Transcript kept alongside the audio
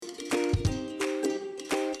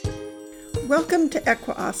Welcome to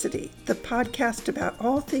Equiosity, the podcast about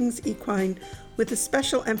all things equine with a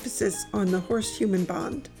special emphasis on the horse-human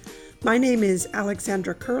bond. My name is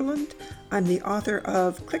Alexandra Kurland. I'm the author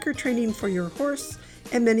of Clicker Training for Your Horse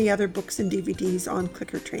and many other books and DVDs on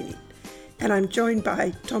clicker training. And I'm joined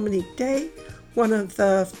by Dominique Day, one of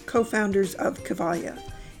the co-founders of Cavalia.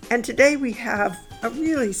 And today we have a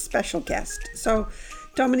really special guest. So,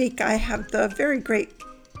 Dominique, I have the very great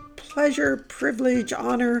pleasure, privilege,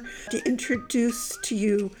 honor to introduce to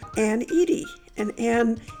you Anne Eady. And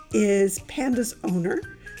Anne is Panda's owner,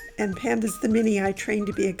 and Panda's the mini I trained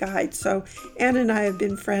to be a guide. So Anne and I have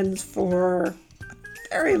been friends for a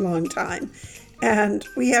very long time, and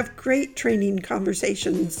we have great training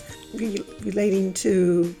conversations relating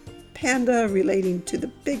to Panda, relating to the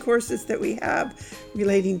big horses that we have,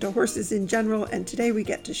 relating to horses in general, and today we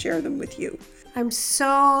get to share them with you. I'm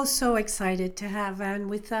so excited to have Anne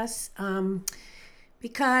with us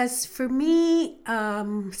because for me,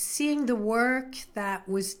 seeing the work that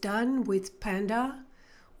was done with Panda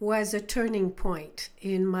was a turning point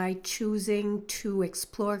in my choosing to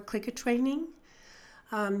explore clicker training.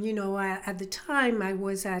 At the time I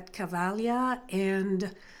was at Cavalia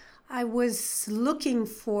and I was looking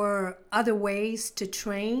for other ways to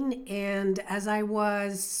train, and as I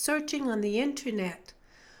was searching on the internet,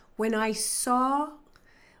 when I saw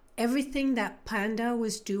everything that Panda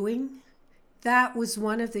was doing, that was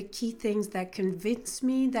one of the key things that convinced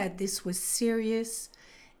me that this was serious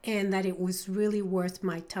and that it was really worth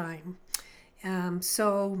my time.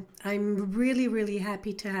 So I'm really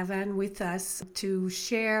happy to have Anne with us to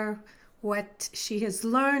share what she has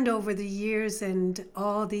learned over the years and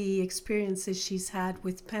all the experiences she's had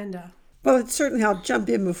with Panda. Well, certainly I'll jump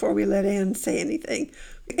in before we let Anne say anything.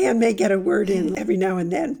 Anne may get a word in every now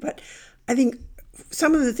and then, but I think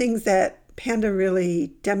some of the things that Panda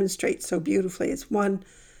really demonstrates so beautifully is, one,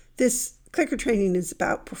 this clicker training is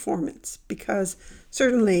about performance, because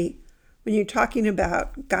certainly when you're talking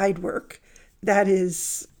about guide work, that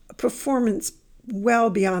is performance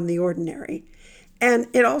well beyond the ordinary. And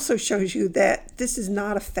it also shows you that this is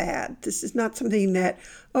not a fad. This is not something that,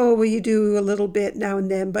 you do a little bit now and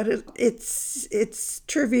then, but it's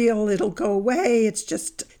trivial. It'll go away. It's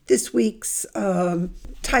just this week's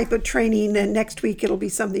type of training, and next week it'll be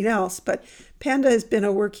something else. But Panda has been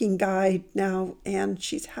a working guide now, and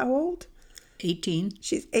she's how old? 18.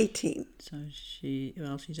 She's 18. So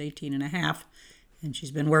she's 18 and a half, and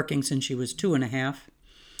she's been working since she was 2 and a half.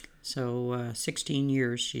 So 16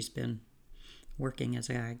 years she's been working as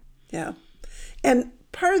a guide. Yeah. And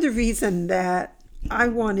part of the reason that I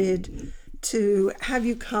wanted to have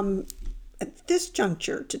you come at this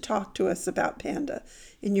juncture to talk to us about Panda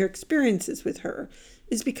and your experiences with her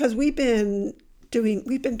is because we've been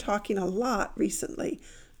talking a lot recently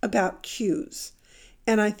about cues.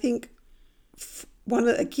 And I think one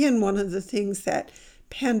of the things that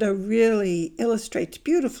Panda really illustrates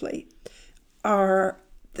beautifully are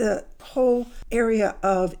the whole area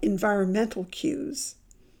of environmental cues,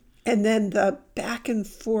 and then the back and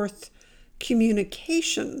forth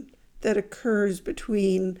communication that occurs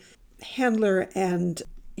between handler and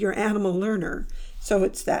your animal learner. So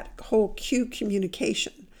it's that whole cue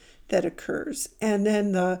communication that occurs. And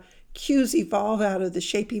then the cues evolve out of the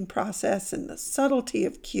shaping process and the subtlety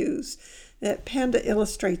of cues. That Panda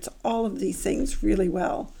illustrates all of these things really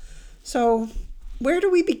well. So where do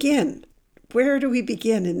we begin? Where do we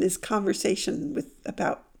begin in this conversation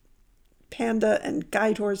about Panda and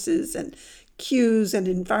guide horses and cues and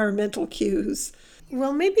environmental cues?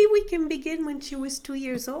 Well, maybe we can begin when she was 2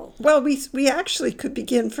 years old. Well, we actually could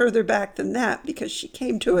begin further back than that, because she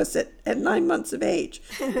came to us at 9 months of age.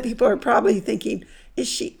 People are probably thinking, is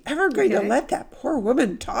she ever going to let that poor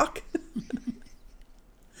woman talk?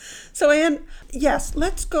 So, Anne, yes,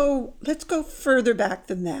 let's go further back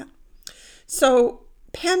than that. So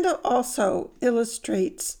Panda also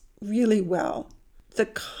illustrates really well the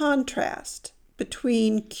contrast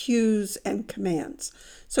between cues and commands.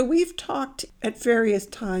 So we've talked at various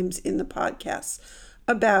times in the podcast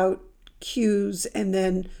about cues and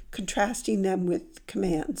then contrasting them with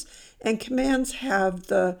commands. And commands have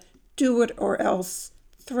the do it or else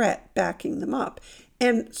threat backing them up.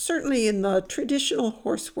 And certainly in the traditional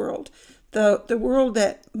horse world, the world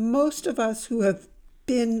that most of us who have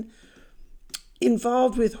been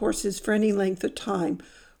involved with horses for any length of time,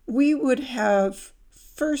 we would have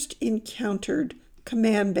first encountered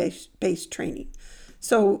command-based training.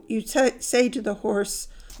 So you say to the horse,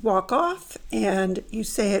 walk off, and you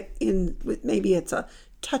say it maybe it's a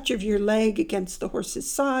touch of your leg against the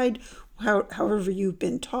horse's side, however you've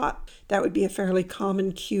been taught. That would be a fairly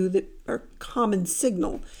common cue or common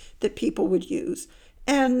signal that people would use.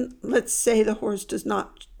 And let's say the horse does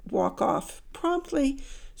not walk off promptly.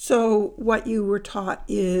 So what you were taught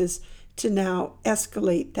is to now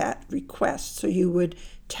escalate that request. So you would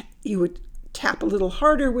tap a little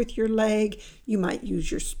harder with your leg. You might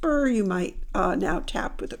use your spur. You might now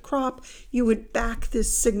tap with a crop. You would back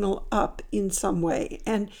this signal up in some way,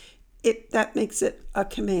 and that makes it a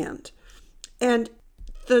command. And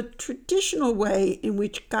the traditional way in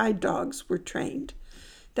which guide dogs were trained,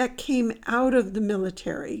 that came out of the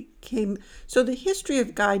military. So the history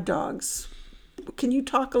of guide dogs, can you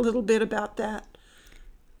talk a little bit about that?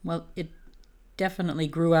 Well, it definitely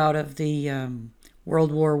grew out of the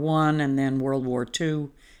World War I and then World War II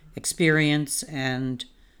experience, and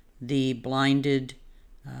the blinded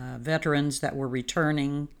veterans that were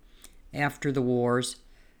returning after the wars.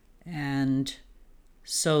 And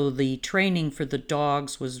so the training for the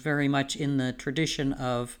dogs was very much in the tradition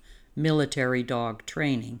of military dog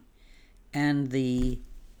training. And the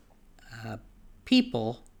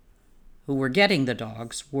people who were getting the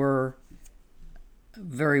dogs were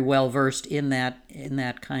very well versed in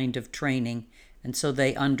that kind of training, and so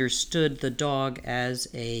they understood the dog as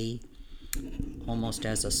almost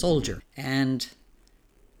as a soldier, and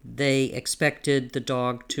they expected the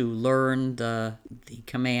dog to learn the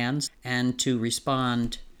commands and to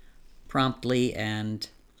respond promptly and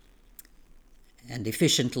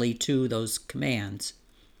efficiently to those commands.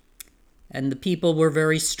 And the people were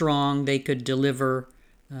very strong. They could deliver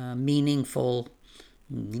meaningful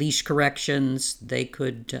leash corrections. They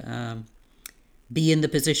could be in the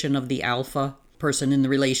position of the alpha person in the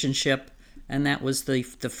relationship, and that was the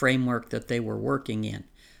framework that they were working in.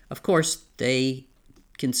 Of course, they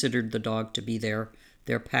considered the dog to be their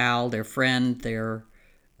pal, their friend, their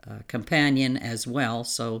companion as well,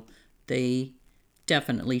 so they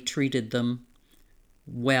definitely treated them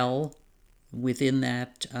well within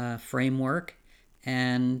that framework,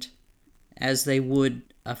 and as they would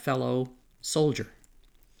a fellow soldier.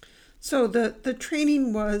 So the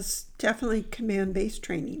training was definitely command-based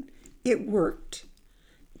training. It worked.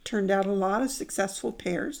 It turned out a lot of successful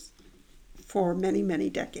pairs for many, many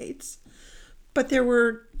decades. But there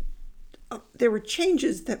were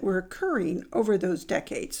changes that were occurring over those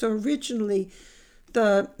decades. So originally,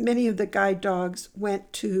 many of the guide dogs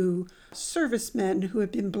went to servicemen who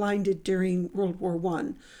had been blinded during World War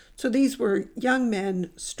I. So these were young men,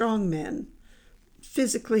 strong men,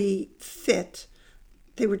 physically fit.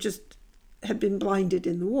 They had been blinded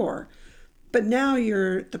in the war. But now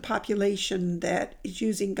the population that is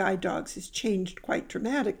using guide dogs has changed quite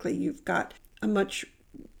dramatically. You've got a much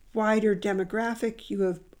wider demographic. You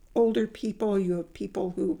have older people. You have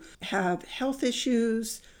people who have health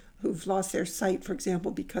issues, who've lost their sight, for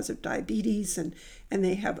example, because of diabetes, and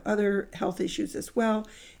they have other health issues as well.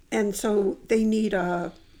 And so they need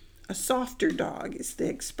a softer dog, is the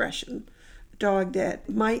expression. A dog that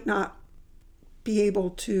might not be able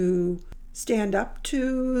to stand up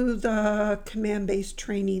to the command-based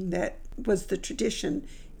training that was the tradition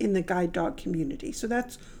in the guide dog community. So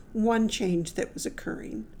that's one change that was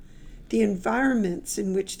occurring. The environments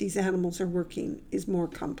in which these animals are working is more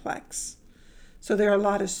complex. So there are a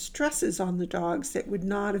lot of stresses on the dogs that would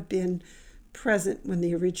not have been present when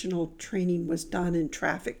the original training was done and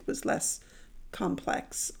traffic was less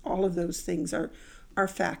complex. All of those things are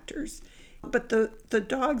factors. But the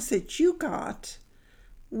dogs that you got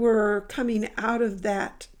were coming out of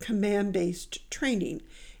that command-based training.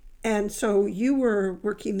 And so you were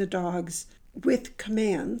working the dogs with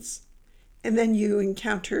commands, and then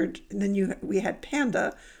we had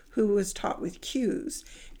Panda, who was taught with cues.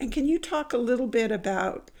 And can you talk a little bit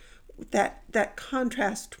about that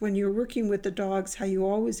contrast when you're working with the dogs, how you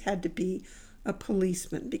always had to be a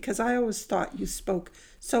policeman? Because I always thought you spoke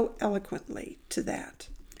so eloquently to that.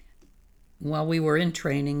 While we were in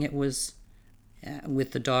training, it was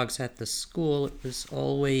with the dogs at the school, it was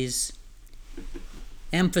always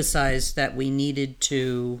emphasized that we needed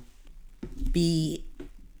to be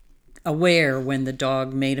aware when the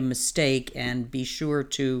dog made a mistake and be sure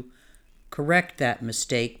to correct that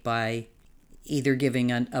mistake by either giving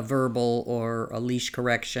a verbal or a leash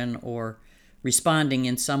correction or responding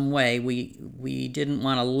in some way. We didn't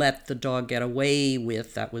want to let the dog get away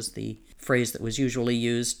with, that was the phrase that was usually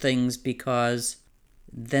used, things, because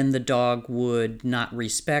then the dog would not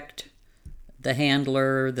respect the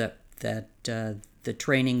handler, that the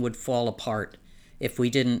training would fall apart if we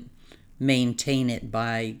didn't maintain it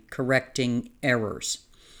by correcting errors.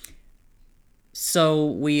 So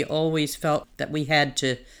we always felt that we had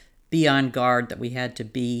to be on guard, that we had to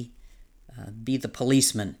be the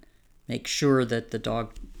policeman, make sure that the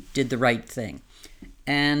dog did the right thing.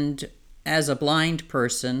 And as a blind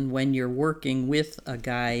person, when you're working with a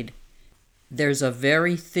guide, there's a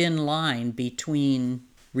very thin line between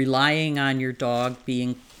relying on your dog,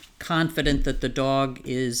 being confident that the dog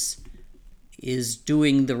is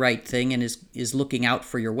doing the right thing and is looking out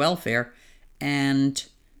for your welfare, and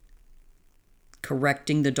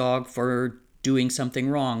correcting the dog for doing something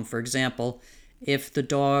wrong. For example, if the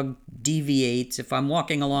dog deviates, if I'm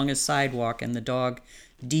walking along a sidewalk and the dog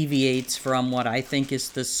deviates from what I think is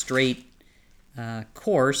the straight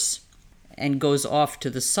course and goes off to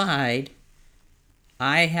the side,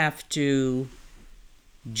 I have to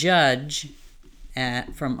judge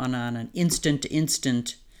on an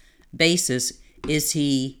instant-to-instant basis. Is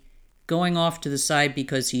he going off to the side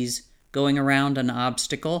because he's going around an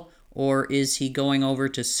obstacle, or is he going over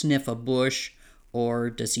to sniff a bush, or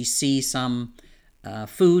does he see some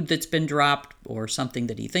food that's been dropped or something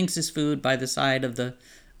that he thinks is food by the side of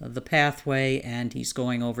the pathway, and he's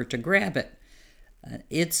going over to grab it?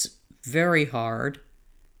 It's very hard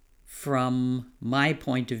from my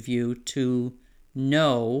point of view to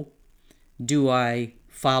know, do I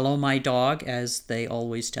follow my dog as they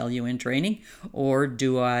always tell you in training, or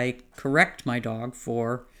do I correct my dog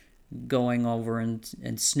for going over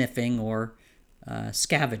and sniffing or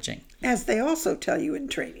scavenging? As they also tell you in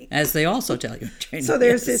training. As they also tell you in training. So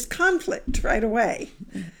there's yes. this conflict right away.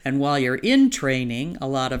 And while you're in training, a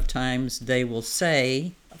lot of times they will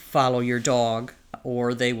say, follow your dog,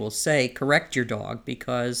 or they will say, correct your dog,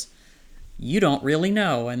 because you don't really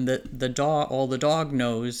know. And the dog, all the dog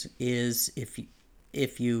knows is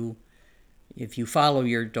if you follow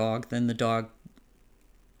your dog, then the dog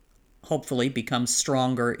hopefully becomes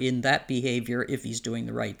stronger in that behavior if he's doing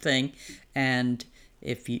the right thing. And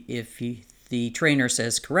if the trainer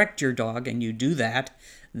says correct your dog and you do that,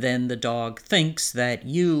 then the dog thinks that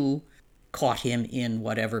you caught him in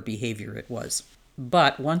whatever behavior it was.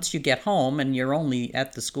 But once you get home, and you're only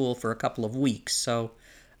at the school for a couple of weeks, so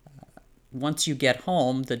once you get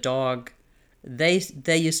home, the dog, they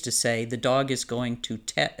used to say the dog is going to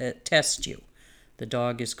test you. The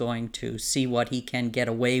dog is going to see what he can get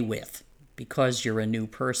away with because you're a new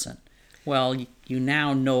person. Well, you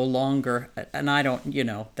now no longer, and I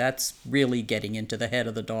don't, that's really getting into the head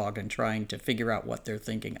of the dog and trying to figure out what they're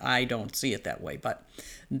thinking. I don't see it that way, but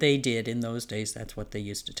they did in those days. That's what they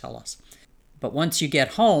used to tell us. But once you get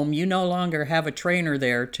home, you no longer have a trainer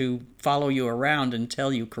there to follow you around and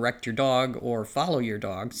tell you correct your dog or follow your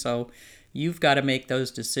dog. So you've got to make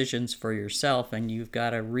those decisions for yourself, and you've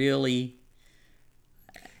got to really...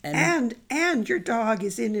 And your dog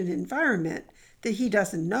is in an environment that he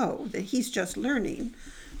doesn't know, that he's just learning.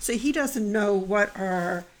 So he doesn't know what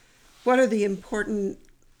are the important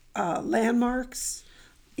landmarks.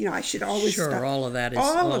 I should always sure stop. all of that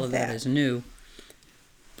is new.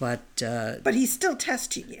 But he's still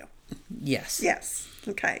testing you. Yes. Yes.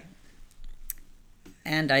 Okay.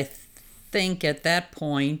 And I think at that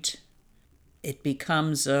point, it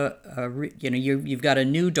becomes you've got a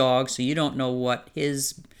new dog, so you don't know what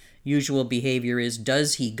his usual behavior is.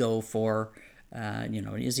 Does he go for,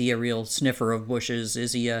 is he a real sniffer of bushes?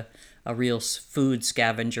 Is he a real food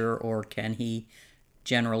scavenger, or can he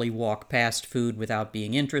generally walk past food without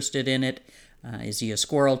being interested in it? Is he a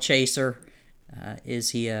squirrel chaser?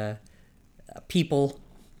 Is he a people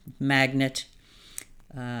magnet?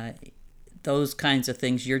 Those kinds of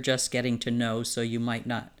things you're just getting to know, so you might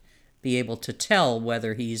not be able to tell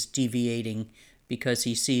whether he's deviating because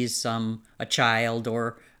he sees a child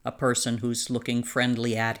or a person who's looking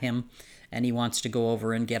friendly at him and he wants to go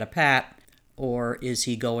over and get a pat, or is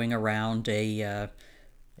he going around a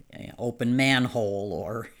open manhole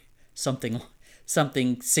or something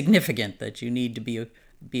significant that you need to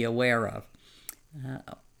be aware of.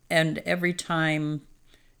 And every time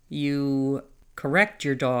you correct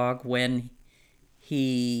your dog when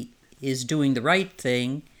he is doing the right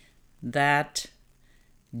thing, that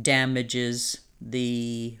damages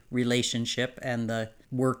the relationship and the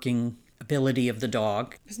working ability of the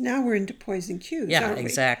dog. Because now we're into poison cues, yeah, aren't we?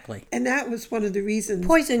 Exactly. And that was one of the reasons.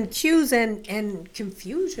 Poison cues and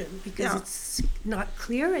confusion, because it's not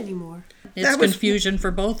clear anymore. It's confusion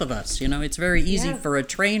for both of us. It's very easy for a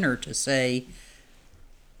trainer to say,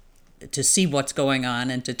 to see what's going on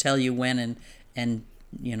and to tell you when and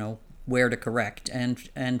where to correct,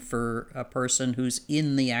 and for a person who's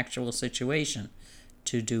in the actual situation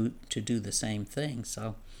to do the same thing.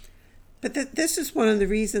 So, but this is one of the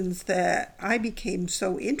reasons that I became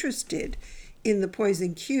so interested in the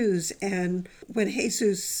poison cues. And when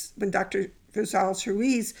Dr. Rosales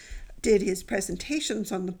Ruiz did his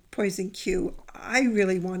presentations on the poison cue, I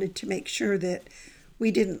really wanted to make sure that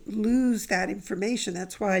we didn't lose that information.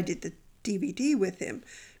 That's why I did the DVD with him,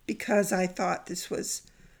 because I thought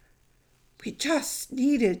we just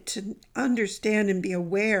needed to understand and be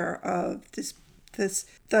aware of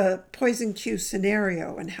the poison Q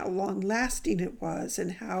scenario and how long lasting it was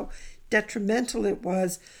and how detrimental it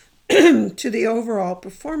was to the overall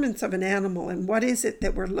performance of an animal. And what is it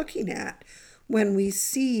that we're looking at when we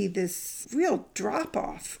see this real drop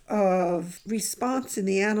off of response in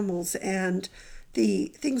the animals, and the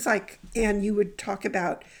things like, and you would talk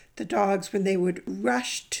about the dogs when they would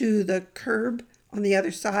rush to the curb on the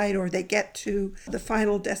other side, or they get to the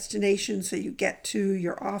final destination, so you get to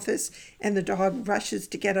your office and the dog rushes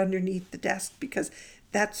to get underneath the desk because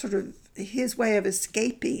that's sort of his way of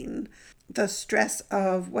escaping the stress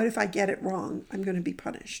of, what if I get it wrong? I'm going to be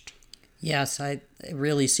punished. Yes, it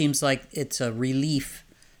really seems like it's a relief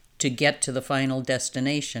to get to the final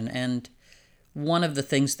destination. And one of the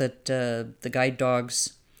things that the guide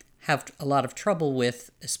dogs have a lot of trouble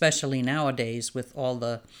with, especially nowadays with all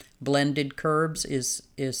the blended curbs, is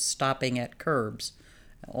stopping at curbs.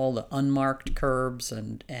 All the unmarked curbs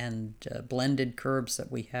and blended curbs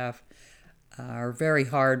that we have are very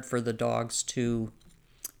hard for the dogs to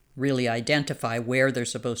really identify where they're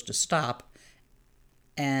supposed to stop.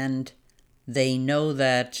 And they know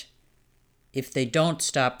that if they don't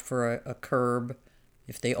stop for a curb,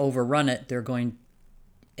 if they overrun it,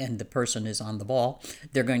 and the person is on the ball,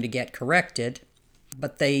 they're going to get corrected.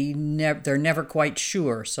 But they're never quite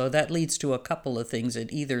sure. So that leads to a couple of things.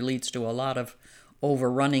 It either leads to a lot of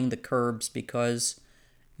overrunning the curbs because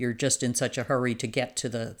you're just in such a hurry to get to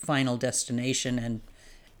the final destination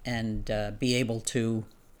and be able to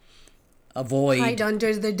hide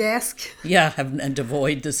under the desk. Yeah, and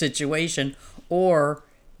avoid the situation. Or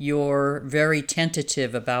you're very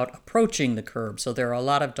tentative about approaching the curb. So there are a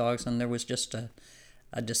lot of dogs, and there was just a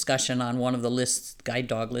discussion on one of the guide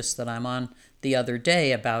dog lists that I'm on the other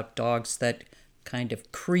day about dogs that kind of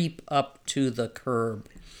creep up to the curb.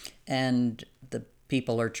 And the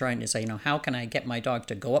people are trying to say, how can I get my dog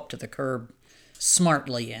to go up to the curb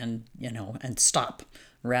smartly and stop,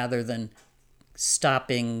 rather than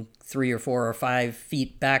stopping 3 or 4 or 5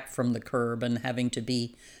 feet back from the curb and having to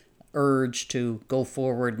be urged to go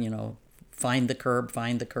forward, find the curb.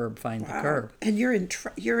 And you're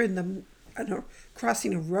in the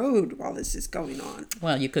crossing a road while this is going on.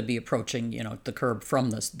 Well, you could be approaching, the curb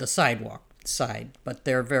from the sidewalk side, but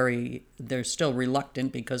they're still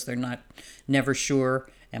reluctant because they're never sure.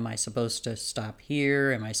 Am I supposed to stop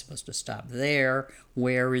here? Am I supposed to stop there?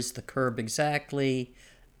 Where is the curb exactly?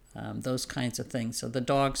 Those kinds of things. So the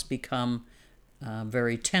dogs become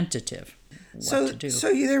very tentative what to do.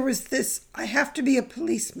 So there was this, I have to be a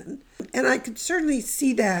policeman. And I could certainly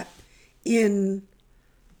see that in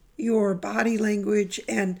your body language.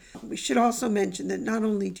 And we should also mention that not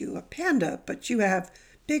only do you have Panda, but you have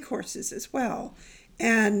big horses as well.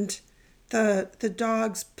 And the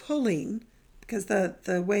dogs pulling, because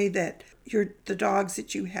the way that the dogs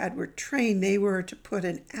that you had were trained, they were to put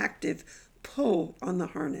an active pull on the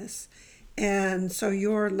harness. And so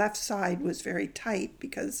your left side was very tight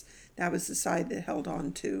because that was the side that held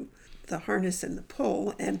on to the harness and the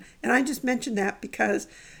pull. And I just mentioned that because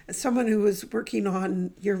as someone who was working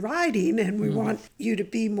on your riding, and we want you to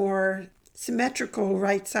be more symmetrical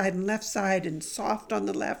right side and left side and soft on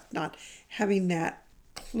the left, not having that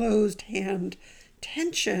closed hand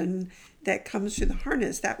tension that comes through the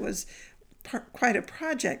harness. That was quite a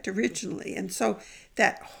project originally. And so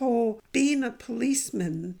that whole being a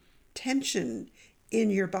policeman tension in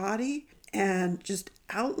your body and just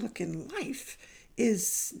outlook in life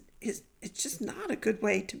is it's just not a good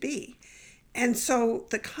way to be. And so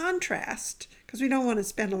the contrast, because we don't want to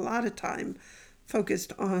spend a lot of time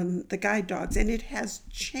focused on the guide dogs, and it has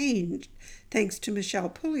changed thanks to Michelle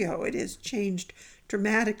Puleo. It has changed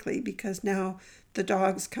dramatically because now the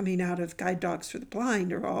dogs coming out of Guide Dogs for the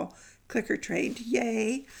Blind are all clicker trained.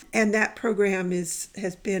 Yay. And that program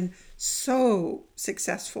has been so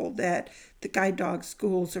successful that the guide dog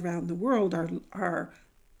schools around the world are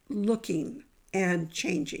looking and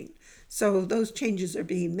changing. So those changes are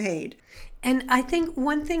being made. And I think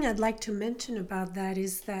one thing I'd like to mention about that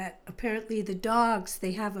is that apparently the dogs,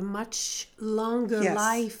 they have a much longer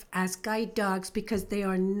life as guide dogs because they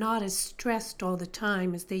are not as stressed all the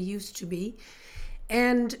time as they used to be.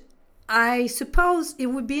 And I suppose it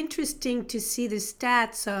would be interesting to see the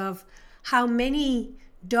stats of how many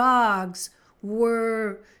dogs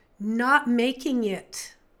were not making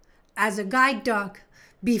it as a guide dog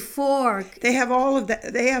before. They have all of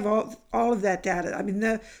that. They have all of that data. I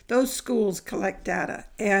mean, those schools collect data,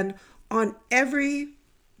 and on every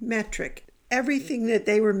metric, everything that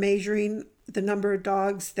they were measuring, the number of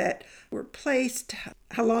dogs that were placed,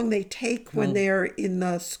 how long they take when they're in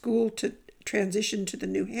the school to transition to the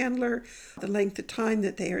new handler, the length of time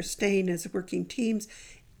that they are staying as working teams.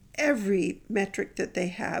 Every metric that they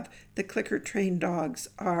have, the clicker trained dogs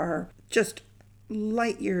are just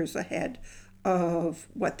light years ahead of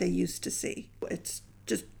what they used to see. It's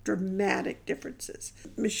just dramatic differences.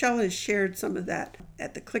 Michelle has shared some of that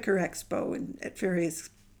at the Clicker Expo and at various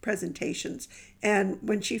presentations. And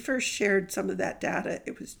when she first shared some of that data,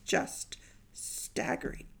 it was just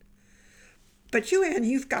staggering. But you, Anne,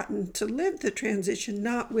 you've gotten to live the transition,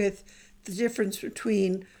 not with the difference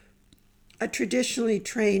between a traditionally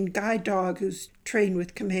trained guide dog who's trained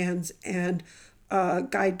with commands and a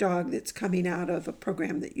guide dog that's coming out of a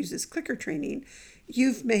program that uses clicker training.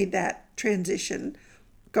 You've made that transition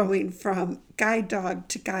going from guide dog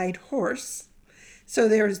to guide horse. So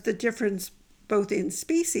there's the difference both in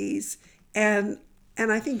species and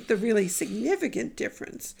I think the really significant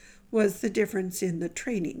difference was the difference in the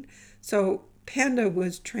training. So Panda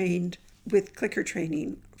was trained with clicker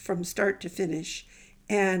training from start to finish,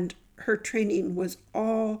 and her training was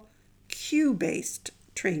all cue-based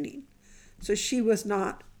training. So she was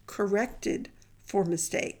not corrected for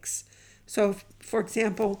mistakes. So, for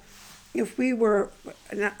example, if we were,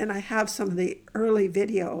 and I have some of the early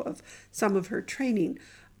video of some of her training,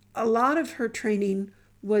 a lot of her training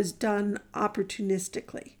was done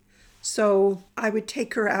opportunistically. So I would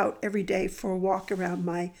take her out every day for a walk around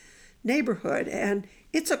my neighborhood, and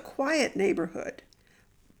it's a quiet neighborhood,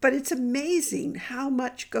 but it's amazing how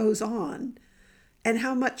much goes on and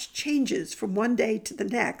how much changes from one day to the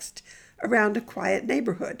next around a quiet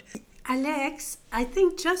neighborhood. Alex, I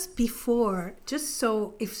think just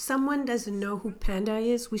so if someone doesn't know who Panda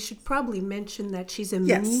is, we should probably mention that she's a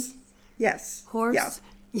mini horse.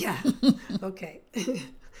 Yeah. Okay.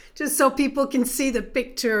 Just so people can see the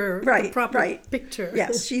picture, the proper picture.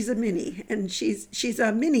 Yes, she's a mini, and she's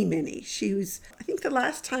a mini. She was, I think the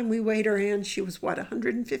last time we weighed her in, she was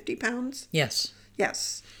 150 pounds? Yes.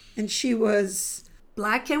 Yes. And she was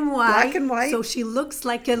black and white. So she looks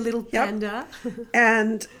like a little panda. Yep.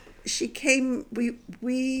 And she came,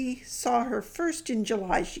 we saw her first in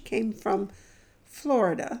July. She came from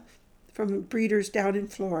Florida, from breeders down in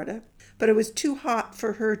Florida. But it was too hot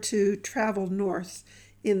for her to travel north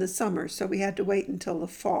in the summer, so we had to wait until the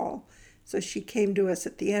fall. So she came to us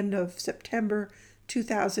at the end of September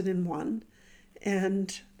 2001,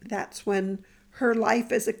 and that's when her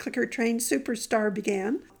life as a clicker-trained superstar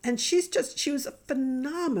began. And she was a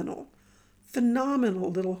phenomenal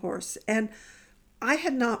little horse. And I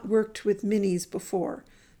had not worked with minis before,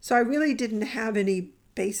 so I really didn't have any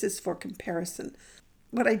basis for comparison.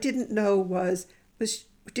 What I didn't know was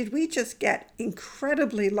did we just get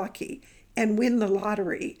incredibly lucky and win the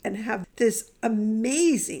lottery and have this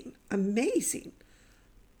amazing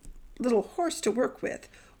little horse to work with?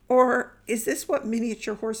 Or is this what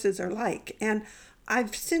miniature horses are like? And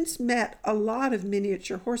I've since met a lot of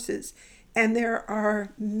miniature horses, and there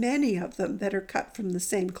are many of them that are cut from the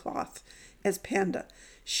same cloth as Panda.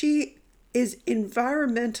 She is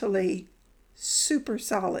environmentally super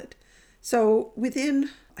solid. So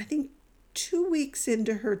within, I think, 2 weeks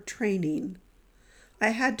into her training, I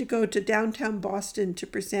had to go to downtown Boston to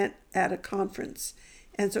present at a conference.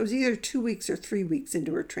 And so it was either 2 weeks or 3 weeks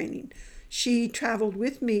into her training. She traveled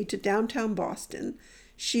with me to downtown Boston.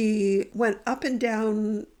 She went up and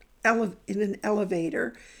down in an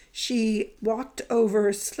elevator. She walked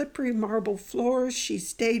over slippery marble floors. She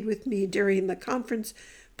stayed with me during the conference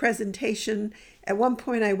presentation. At one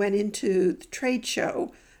point, I went into the trade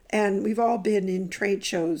show, and we've all been in trade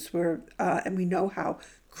shows where, and we know how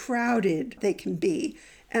crowded they can be.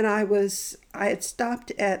 And I had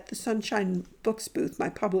stopped at the Sunshine Books booth, my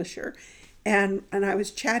publisher, and I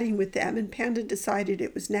was chatting with them, and Panda decided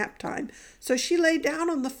it was nap time. So she lay down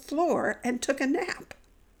on the floor and took a nap.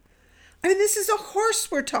 I mean, this is a horse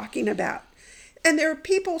we're talking about. And there are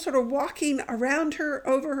people sort of walking around her,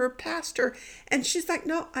 over her, past her, and she's like,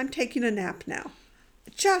 no, I'm taking a nap now.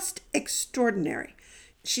 Just extraordinary.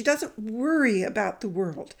 She doesn't worry about the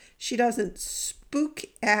world. She doesn't spook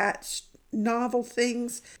at novel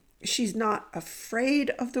things. She's not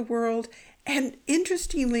afraid of the world. And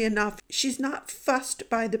interestingly enough, she's not fussed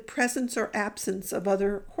by the presence or absence of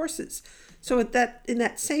other horses. So in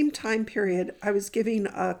that same time period, I was giving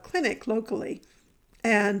a clinic locally,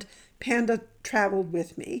 and Panda traveled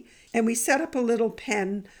with me. And we set up a little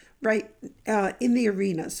pen right in the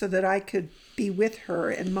arena so that I could be with her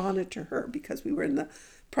and monitor her, because we were in the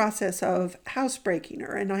process of housebreaking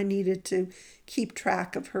her and I needed to keep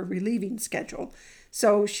track of her relieving schedule.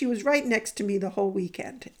 So she was right next to me the whole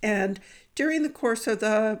weekend. And during the course of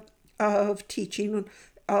the of teaching,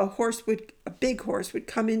 a big horse would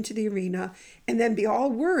come into the arena and then be all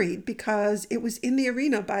worried because it was in the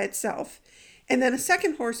arena by itself. And then a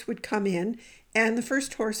second horse would come in and the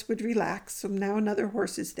first horse would relax. So now another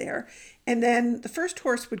horse is there. And then the first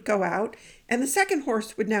horse would go out and the second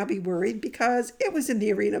horse would now be worried because it was in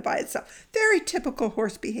the arena by itself. Very typical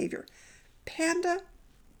horse behavior. Panda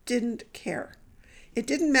didn't care. It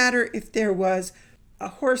didn't matter if there was a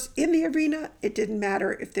horse in the arena. It didn't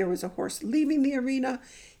matter if there was a horse leaving the arena.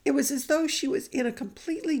 It was as though she was in a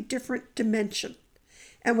completely different dimension.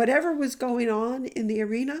 And whatever was going on in the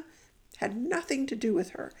arena had nothing to do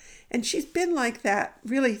with her. And she's been like that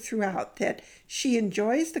really throughout, that she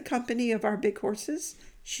enjoys the company of our big horses.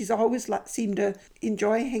 She's always seemed to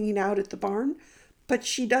enjoy hanging out at the barn, but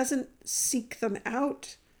she doesn't seek them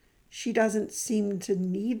out. She doesn't seem to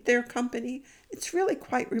need their company. It's really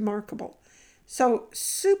quite remarkable. So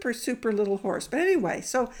super, super little horse. But anyway,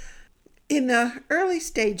 so in the early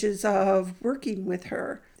stages of working with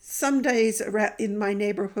her, some days in my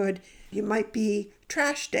neighborhood, it might be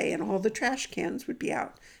trash day and all the trash cans would be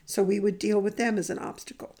out. So we would deal with them as an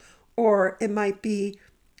obstacle. Or it might be,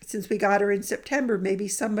 since we got her in September, maybe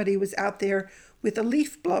somebody was out there with a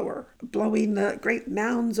leaf blower, blowing the great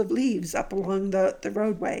mounds of leaves up along the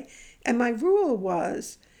roadway. And my rule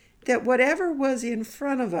was that whatever was in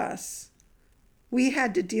front of us, we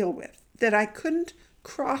had to deal with, that I couldn't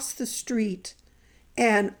cross the street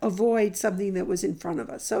and avoid something that was in front of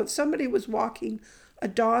us. So if somebody was walking a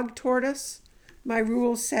dog toward us, my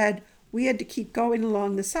rule said we had to keep going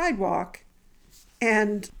along the sidewalk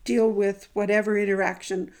and deal with whatever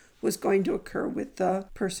interaction was going to occur with the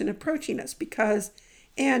person approaching us, because,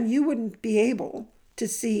 Anne, you wouldn't be able to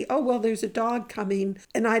see, oh, well, there's a dog coming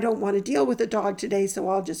and I don't want to deal with a dog today, so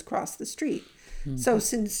I'll just cross the street. Mm-hmm. So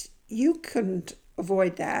since you couldn't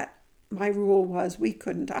avoid that, my rule was we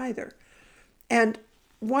couldn't either. And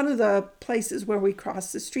one of the places where we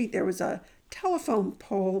crossed the street, there was a telephone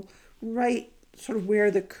pole right sort of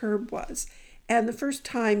where the curb was. And the first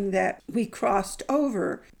time that we crossed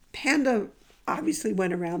over, Panda obviously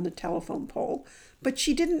went around the telephone pole, but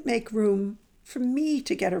she didn't make room for me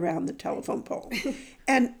to get around the telephone pole.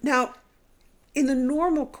 And now, in the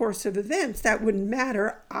normal course of events, that wouldn't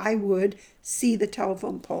matter. I would see the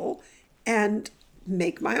telephone pole and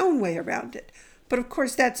make my own way around it. But of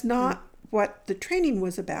course, that's not what the training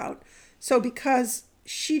was about. So because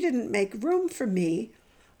she didn't make room for me,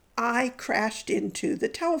 I crashed into the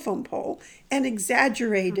telephone pole and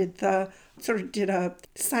exaggerated did a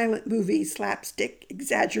silent movie slapstick,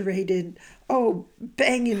 exaggerated,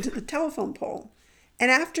 bang into the telephone pole.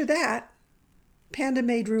 And after that, Panda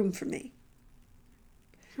made room for me.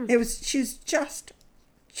 She's just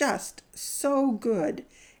so good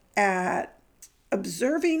at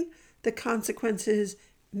observing the consequences,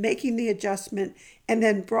 making the adjustment, and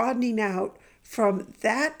then broadening out from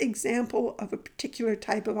that example of a particular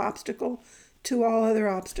type of obstacle to all other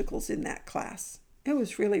obstacles in that class. It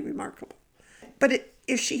was really remarkable. But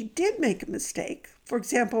if she did make a mistake, for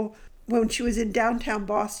example, when she was in downtown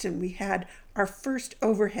Boston, we had our first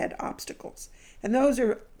overhead obstacles. And those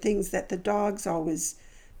are things that the dogs always,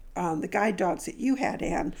 the guide dogs that you had,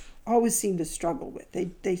 Anne, always seemed to struggle with.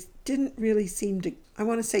 They didn't really seem to, I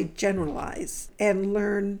want to say, generalize and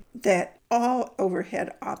learn that all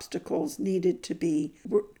overhead obstacles needed to be,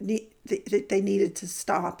 they needed to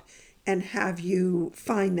stop and have you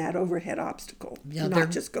find that overhead obstacle, not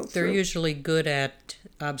just go through. They're usually good at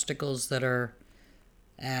obstacles that are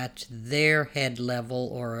at their head level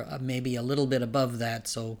or maybe a little bit above that,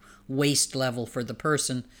 so waist level for the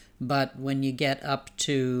person. But when you get up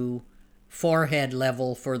to forehead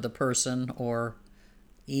level for the person or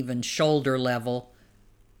even shoulder level,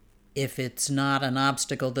 if it's not an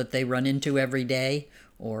obstacle that they run into every day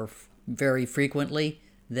or very frequently,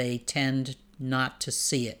 they tend not to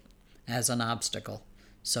see it as an obstacle.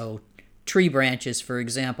 So tree branches, for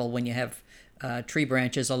example, when you have tree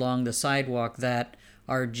branches along the sidewalk that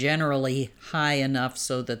are generally high enough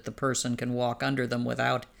so that the person can walk under them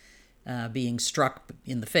without being struck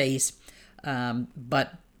in the face,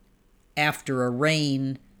 but after a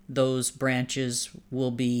rain, those branches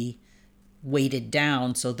will be weighted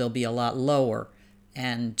down, so they'll be a lot lower,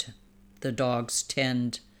 and the dogs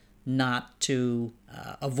tend not to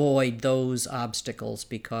avoid those obstacles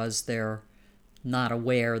because they're not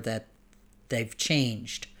aware that they've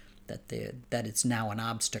changed, that it's now an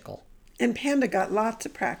obstacle. And Panda got lots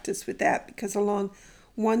of practice with that because along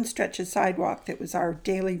one stretch of sidewalk that was our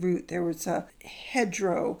daily route, there was a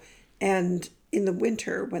hedgerow, and in the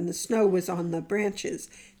winter when the snow was on the branches,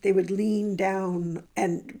 they would lean down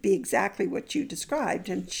and be exactly what you described.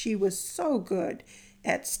 And she was so good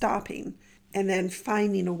at stopping and then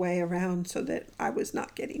finding a way around so that I was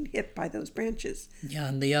not getting hit by those branches. Yeah,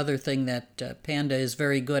 and the other thing that Panda is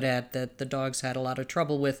very good at that the dogs had a lot of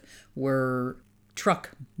trouble with were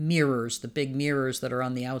truck mirrors, the big mirrors that are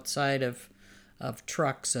on the outside of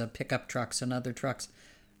trucks, pickup trucks and other trucks,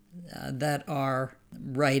 that are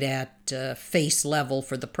right at face level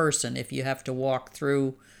for the person. If you have to walk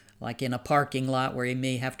through, like in a parking lot where you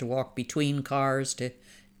may have to walk between cars to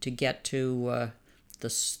get to the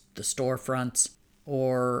storefronts,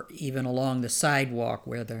 or even along the sidewalk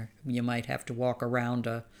where you might have to walk around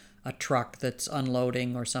a truck that's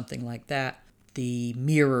unloading or something like that. The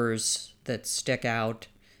mirrors that stick out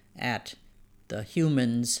at the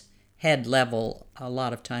human's head level a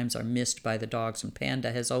lot of times are missed by the dogs, and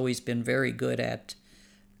Panda has always been very good at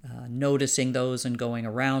noticing those and going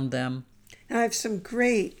around them. And I have some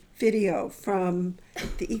great video from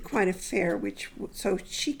the Equine Affair, so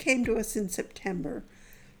she came to us in September.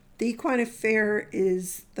 The Equine Affair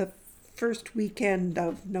is the first weekend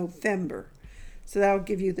of November, so that'll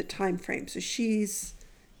give you the time frame. So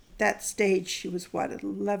that stage, she was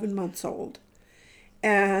 11 months old,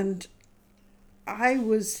 and I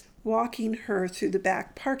was walking her through the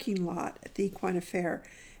back parking lot at the Equine Affair,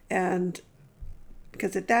 and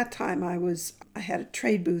because at that time I had a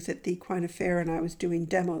trade booth at the Equine Affair and I was doing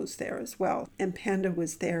demos there as well, and Panda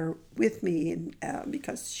was there with me, and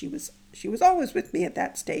because she was always with me at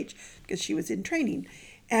that stage because she was in training,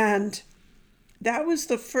 and that was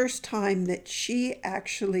the first time that she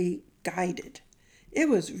actually guided. It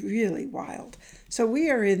was really wild. So we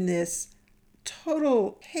are in this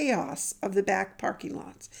total chaos of the back parking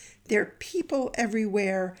lots. There are people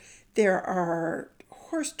everywhere. There are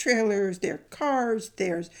horse trailers, there are cars,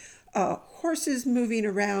 there's horses moving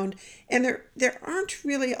around, and there aren't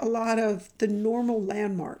really a lot of the normal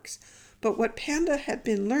landmarks. But what Panda had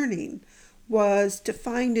been learning was to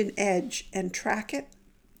find an edge and track it.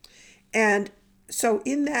 And so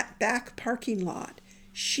in that back parking lot,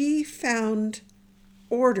 she found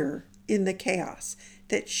order in the chaos,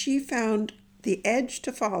 that she found the edge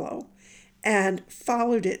to follow and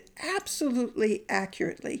followed it absolutely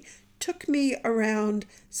accurately. Took me around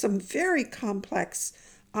some very complex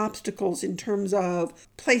obstacles in terms of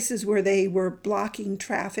places where they were blocking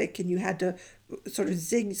traffic and you had to sort of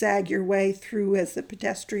zigzag your way through as a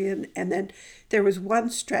pedestrian. And then there was one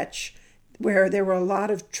stretch where there were a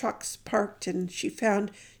lot of trucks parked, and she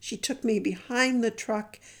took me behind the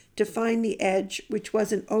truck to find the edge, which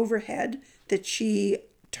was an overhead that she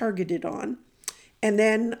targeted on, and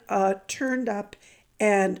then turned up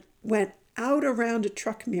and went out around a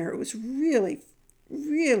truck mirror. It was really,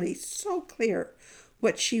 really so clear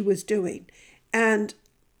what she was doing. And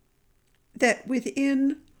that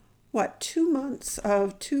within,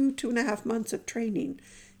 2.5 months of training,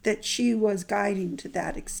 that she was guiding to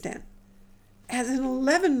that extent. As an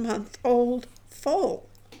 11-month-old foal,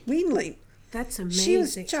 weanling. That's amazing. She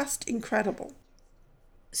was just incredible.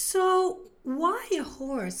 So why a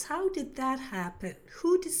horse? How did that happen?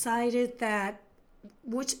 Who decided that?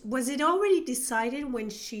 Was it already decided when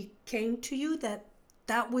she came to you that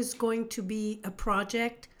was going to be a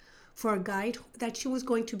project for a guide, that she was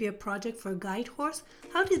going to be a project for a guide horse?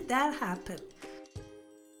 How did that happen?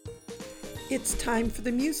 It's time for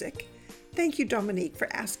the music. Thank you, Dominique, for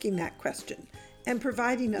asking that question and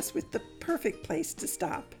providing us with the perfect place to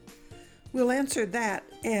stop. We'll answer that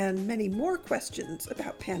and many more questions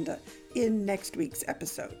about Panda in next week's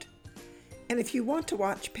episode. And if you want to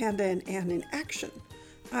watch Panda and Anne in action,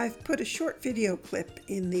 I've put a short video clip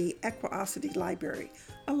in the Equiosity library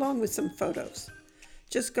along with some photos.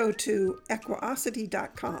 Just go to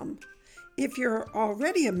equiosity.com. If you're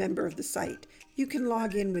already a member of the site, you can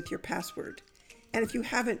log in with your password. And if you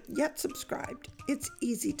haven't yet subscribed, it's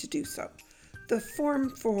easy to do so. The form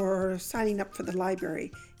for signing up for the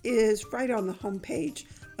library is right on the homepage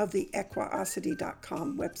of the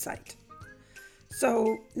equiosity.com website.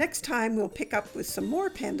 So next time we'll pick up with some more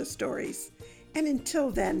Panda stories. And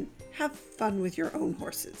until then, have fun with your own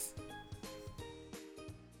horses.